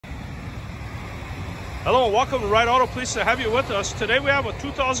Hello and welcome to Ride Auto. Pleased to have you with us. Today we have a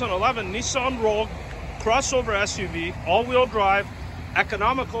 2011 Nissan Rogue crossover SUV, all-wheel drive,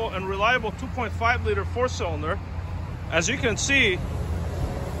 economical and reliable 2.5-liter four-cylinder. As you can see,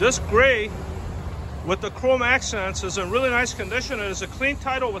 this gray with the chrome accents is in really nice condition. It is a clean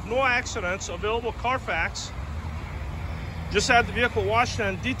title with no accidents, available Carfax. Just had the vehicle washed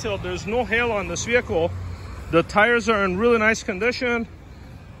and detailed. There's no hail on this vehicle. The tires are in really nice condition.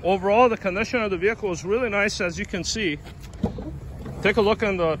 Overall, the condition of the vehicle is really nice, as you can see. Take a look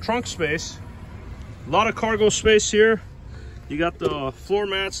in the trunk space. A lot of cargo space here. You got the floor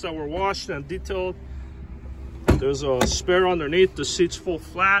mats that were washed and detailed. There's a spare underneath. The seats full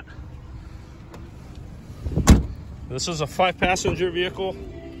flat. This is a 5-passenger vehicle.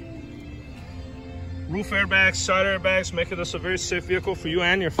 Roof airbags, side airbags, making this a very safe vehicle for you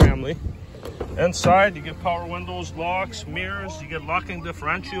and your family. Inside, you get power windows, locks, mirrors, you get locking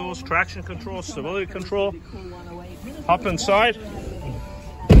differentials, traction control, stability control. Hop inside.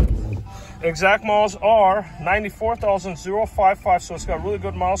 Exact miles are 94,055, so it's got really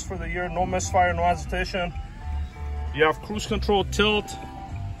good miles for the year. No misfire, no hesitation. You have cruise control, tilt.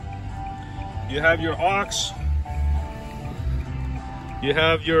 You have your aux. You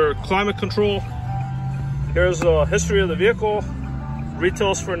have your climate control. Here's the history of the vehicle.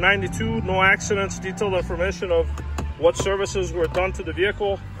 Retails for $92, no accidents, detailed information of what services were done to the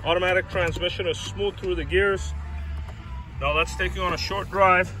vehicle. Automatic transmission is smooth through the gears. Now let's take you on a short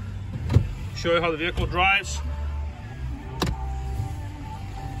drive, show you how the vehicle drives.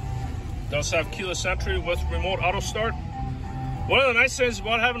 Does have keyless entry with remote auto start. One of the nice things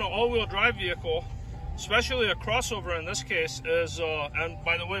about having an all-wheel drive vehicle, especially a crossover in this case, is, and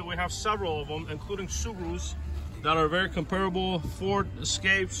by the way, we have several of them, including Subarus, that are very comparable. Ford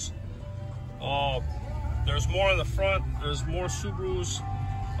Escapes. There's more in the front. There's more Subarus.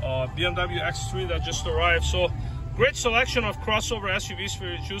 BMW X3 that just arrived. So great selection of crossover SUVs for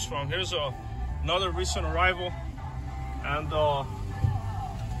you to choose from. Here's another recent arrival, and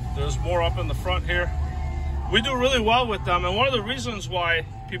there's more up in the front here. We do really well with them, and one of the reasons why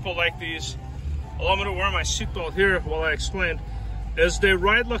people like these, allow me to wear my seatbelt here while I explain, is they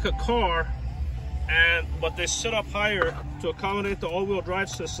ride like a car, but they sit up higher to accommodate the all-wheel drive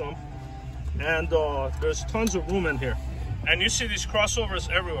system, and there's tons of room in here. And you see these crossovers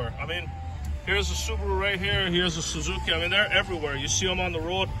everywhere. I mean, here's a Subaru right here, here's a Suzuki. I mean, they're everywhere. You see them on the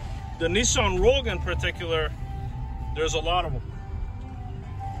road. The Nissan Rogue in particular, there's a lot of them.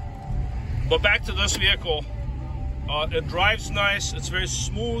 But back to this vehicle, it drives nice, it's very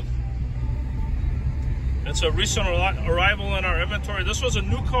smooth. It's a recent arrival in our inventory. This was a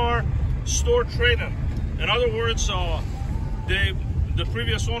new car store trade-in. In other words, the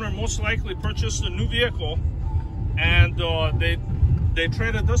previous owner most likely purchased a new vehicle, and they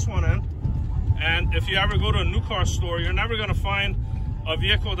traded this one in. And if you ever go to a new car store, you're never going to find a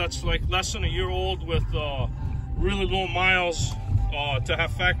vehicle that's like less than a year old with really low miles to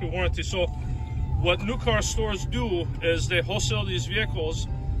have factory warranty. So what new car stores do is they wholesale these vehicles.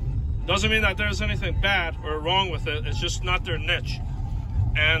 Doesn't mean that there's anything bad or wrong with it. It's just not their niche.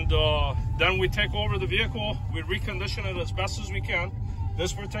 And then we take over the vehicle, we recondition it as best as we can.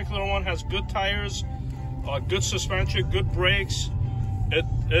 This particular one has good tires, good suspension, good brakes.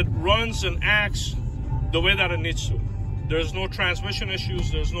 It runs and acts the way that it needs to. There's no transmission issues,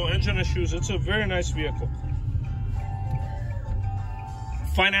 there's no engine issues. It's a very nice vehicle.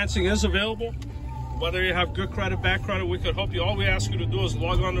 Financing is available. Whether you have good credit, bad credit, we could help you. All we ask you to do is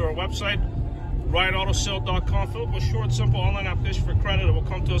log on to our website, rideautosale.com. Fill up a short, simple online application for credit. It will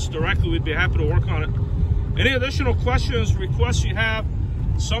come to us directly. We'd be happy to work on it. Any additional questions, requests you have,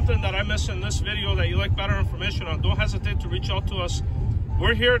 something that I missed in this video that you like better information on, don't hesitate to reach out to us.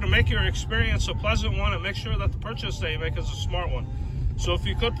 We're here to make your experience a pleasant one and make sure that the purchase that you make is a smart one. So if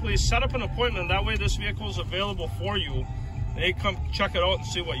you could please set up an appointment, that way this vehicle is available for you, and you come check it out and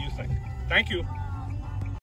see what you think. Thank you.